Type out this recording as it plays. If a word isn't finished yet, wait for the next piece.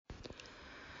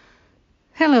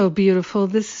Hello, beautiful.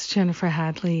 This is Jennifer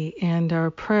Hadley, and our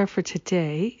prayer for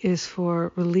today is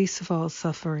for release of all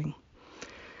suffering.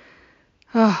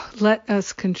 Let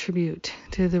us contribute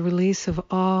to the release of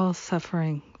all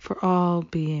suffering for all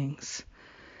beings.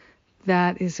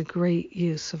 That is a great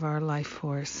use of our life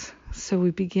force. So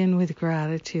we begin with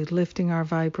gratitude, lifting our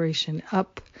vibration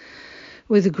up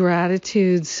with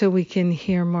gratitude so we can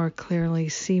hear more clearly,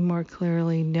 see more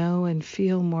clearly, know and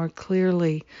feel more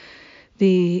clearly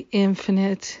the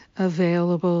infinite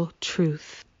available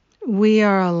truth. We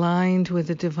are aligned with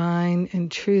the divine, and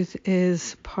truth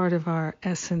is part of our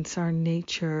essence, our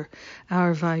nature,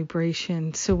 our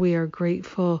vibration. So we are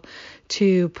grateful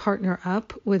to partner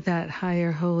up with that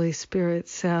higher Holy Spirit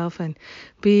self and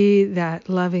be that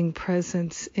loving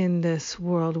presence in this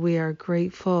world. We are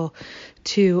grateful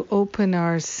to open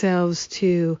ourselves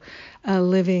to a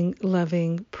living,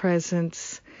 loving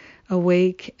presence,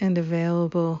 awake and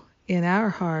available in our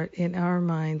heart, in our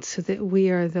mind, so that we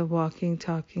are the walking,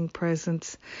 talking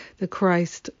presence, the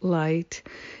Christ light,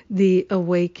 the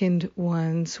awakened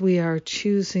ones. We are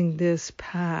choosing this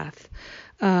path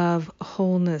of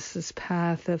wholeness, this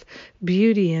path of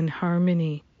beauty and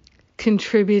harmony,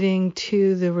 contributing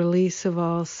to the release of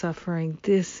all suffering.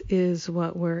 This is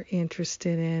what we're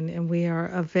interested in, and we are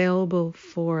available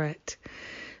for it.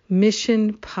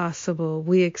 Mission possible.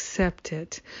 We accept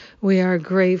it. We are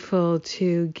grateful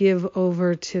to give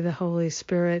over to the Holy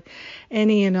Spirit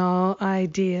any and all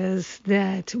ideas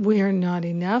that we are not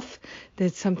enough,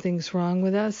 that something's wrong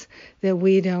with us, that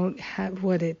we don't have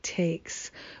what it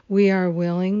takes. We are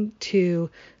willing to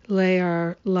lay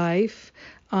our life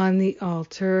on the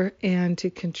altar and to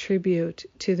contribute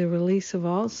to the release of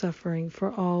all suffering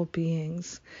for all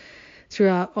beings.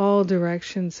 Throughout all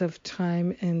directions of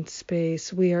time and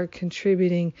space, we are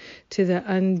contributing to the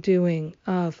undoing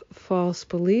of false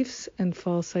beliefs and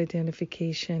false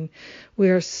identification. We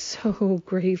are so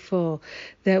grateful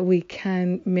that we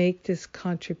can make this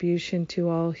contribution to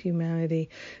all humanity.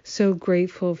 So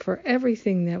grateful for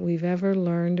everything that we've ever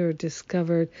learned or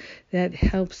discovered that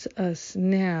helps us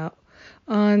now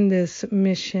on this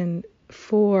mission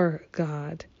for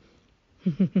God.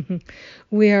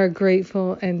 We are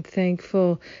grateful and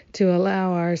thankful to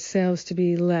allow ourselves to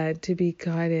be led, to be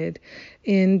guided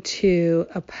into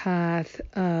a path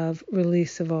of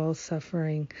release of all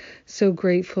suffering. So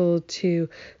grateful to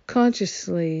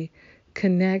consciously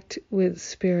connect with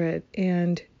Spirit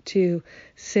and to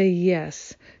say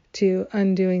yes to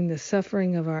undoing the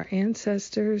suffering of our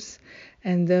ancestors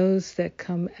and those that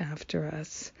come after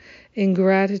us. In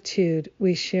gratitude,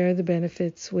 we share the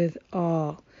benefits with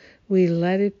all. We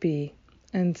let it be,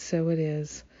 and so it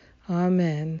is.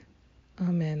 Amen.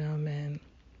 Amen. Amen.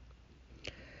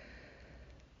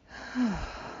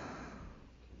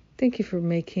 Thank you for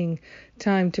making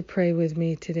time to pray with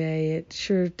me today. It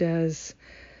sure does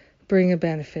bring a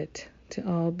benefit to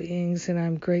all beings, and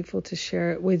I'm grateful to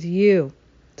share it with you.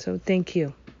 So thank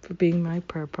you for being my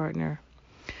prayer partner.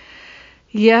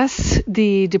 Yes,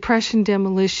 the Depression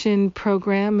Demolition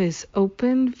Program is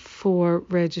open for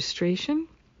registration.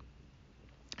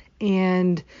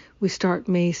 And we start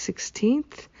May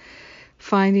 16th.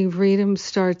 Finding Freedom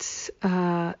starts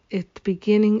at the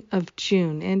beginning of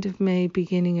June, end of May,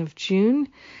 beginning of June.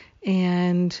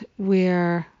 And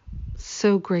we're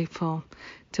so grateful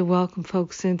to welcome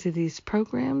folks into these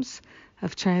programs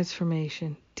of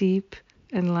transformation, deep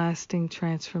and lasting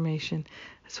transformation.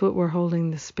 That's what we're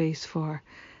holding the space for.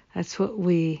 That's what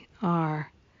we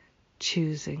are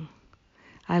choosing.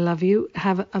 I love you.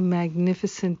 Have a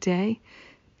magnificent day,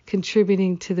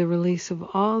 contributing to the release of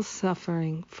all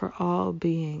suffering for all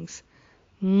beings.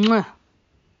 Mwah!